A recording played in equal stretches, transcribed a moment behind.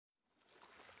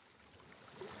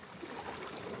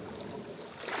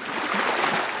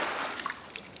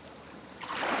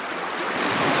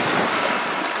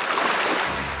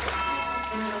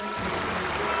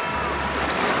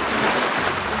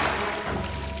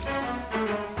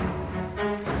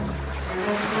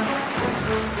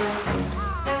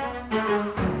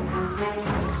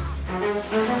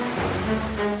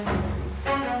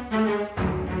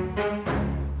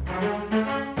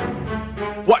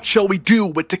shall we do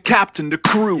with the captain, the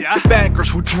crew? The bankers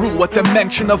who drew at the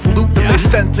mention of loot that they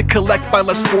sent to collect by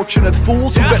less fortunate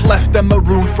fools who get left them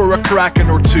marooned for a kraken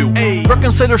or two.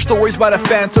 Reconsider stories by the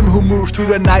phantom who moves through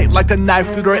the night like the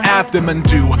knife through their abdomen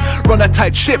do. Run a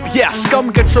tight ship, yes,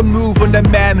 scum gets removed when the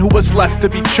man who was left to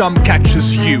be chum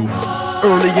catches you.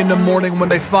 Early in the morning when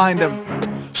they find him,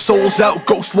 souls out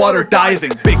ghost water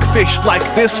diving. Big fish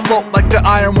like this float like the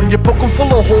iron when you poke them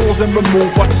full of holes and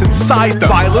remove what's inside them.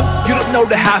 Violent? You don't know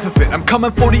the half of it. I'm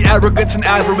coming for the arrogance and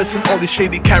avarice and all these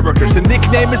shady characters. The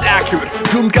nickname is accurate.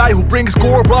 Doomed guy who brings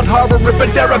gore, Broad Harbor,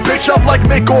 ripping there a bitch up like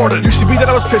Mick Gordon. Used to be that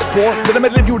I was piss poor, that I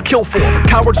might live you would kill for.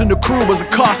 Cowards in the crew was a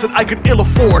cost that I could ill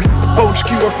afford. Bone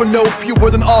skewer for no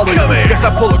fewer than all of you. Guess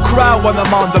I pull a crowd when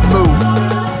I'm on the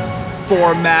move.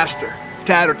 For master.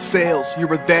 Tattered sails, you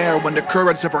were there when the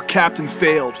courage of our captain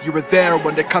failed. You were there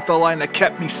when they cut the line that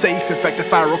kept me safe. In fact,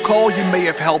 if I recall, you may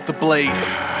have held the blade.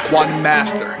 One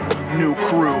master, new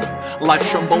crew.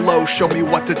 Lights from below show me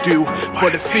what to do.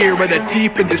 Put a fear in the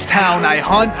deep in this town. I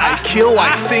hunt, I kill,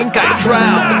 I sink, I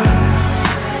drown.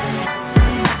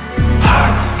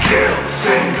 Hunt, kill,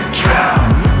 sink,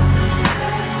 drown.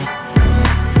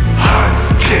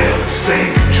 Hunt, kill,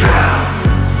 sink, drown.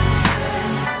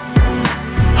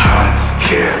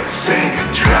 Kill, sink,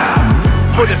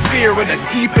 drown. Put a fear in the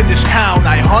deep in this town.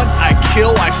 I hunt, I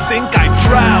kill, I sink, I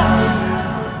drown.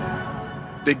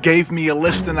 They gave me a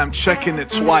list and I'm checking it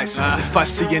twice. If I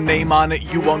see your name on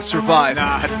it, you won't survive.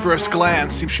 At first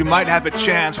glance, seems you might have a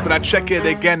chance, but I check it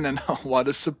again and oh, what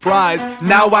a surprise.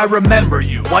 Now I remember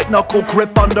you. White knuckle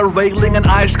grip on the railing and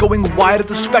eyes going wide at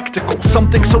the spectacle.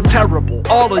 Something so terrible.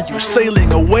 All of you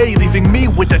sailing away, leaving me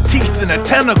with the teeth and the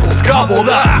tentacles gobbled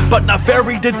up, but not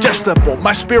very digestible.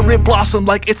 My spirit blossomed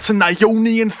like it's an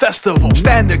Ionian festival.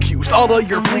 Stand accused, all of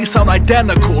your pleas sound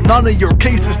identical. None of your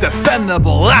cases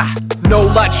defendable. No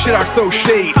light shit, I throw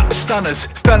shade. Stunners,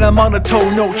 venom on the toe,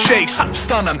 no chase.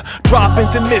 Stun them, drop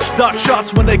into miss, dot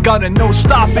shots when they gunning. No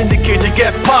stop, indicate you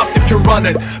get popped if you're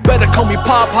running. Better call me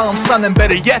Pop, how I'm sunning.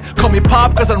 Better yet, call me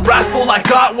Pop, cause I'm wrathful I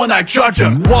got when I judge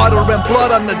them. Water and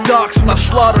blood on the docks when I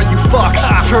slaughter you fucks,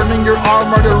 turning your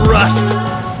armor to rust.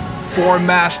 For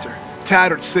master.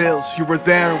 Tattered sails, you were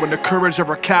there when the courage of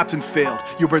our captain failed.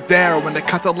 You were there when they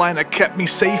cut the line that kept me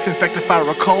safe. In fact, if I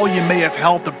recall, you may have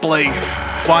held the blade.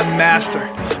 One master,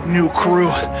 new crew.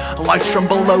 Lights from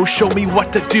below show me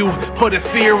what to do. Put a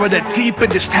fear in the deep in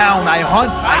this town. I hunt,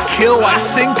 I kill, I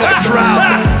sink, I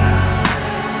drown.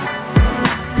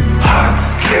 Hunt,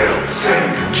 kill,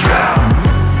 sink, drown.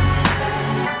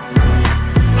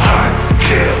 Hunt,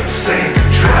 kill, sink,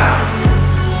 drown.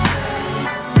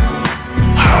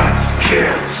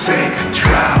 Kill, sink,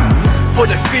 drown. Put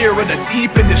a fear in the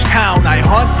deep in this town. I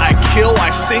hunt, I kill, I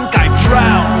sink, I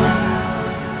drown.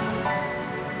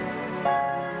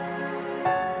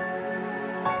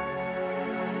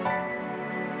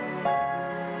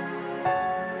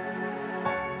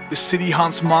 The city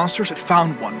hunts monsters, it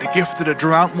found one. The gift of the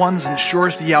drowned ones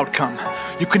ensures the outcome.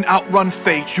 You can outrun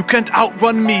fate, you can't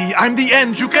outrun me. I'm the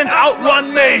end, you can't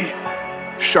outrun me.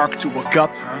 Shark to a gup,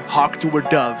 hawk to a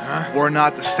dove. We're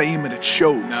not the same and it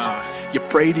shows. You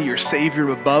pray to your savior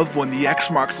above when the X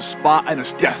marks the spot and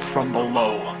it's death from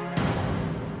below.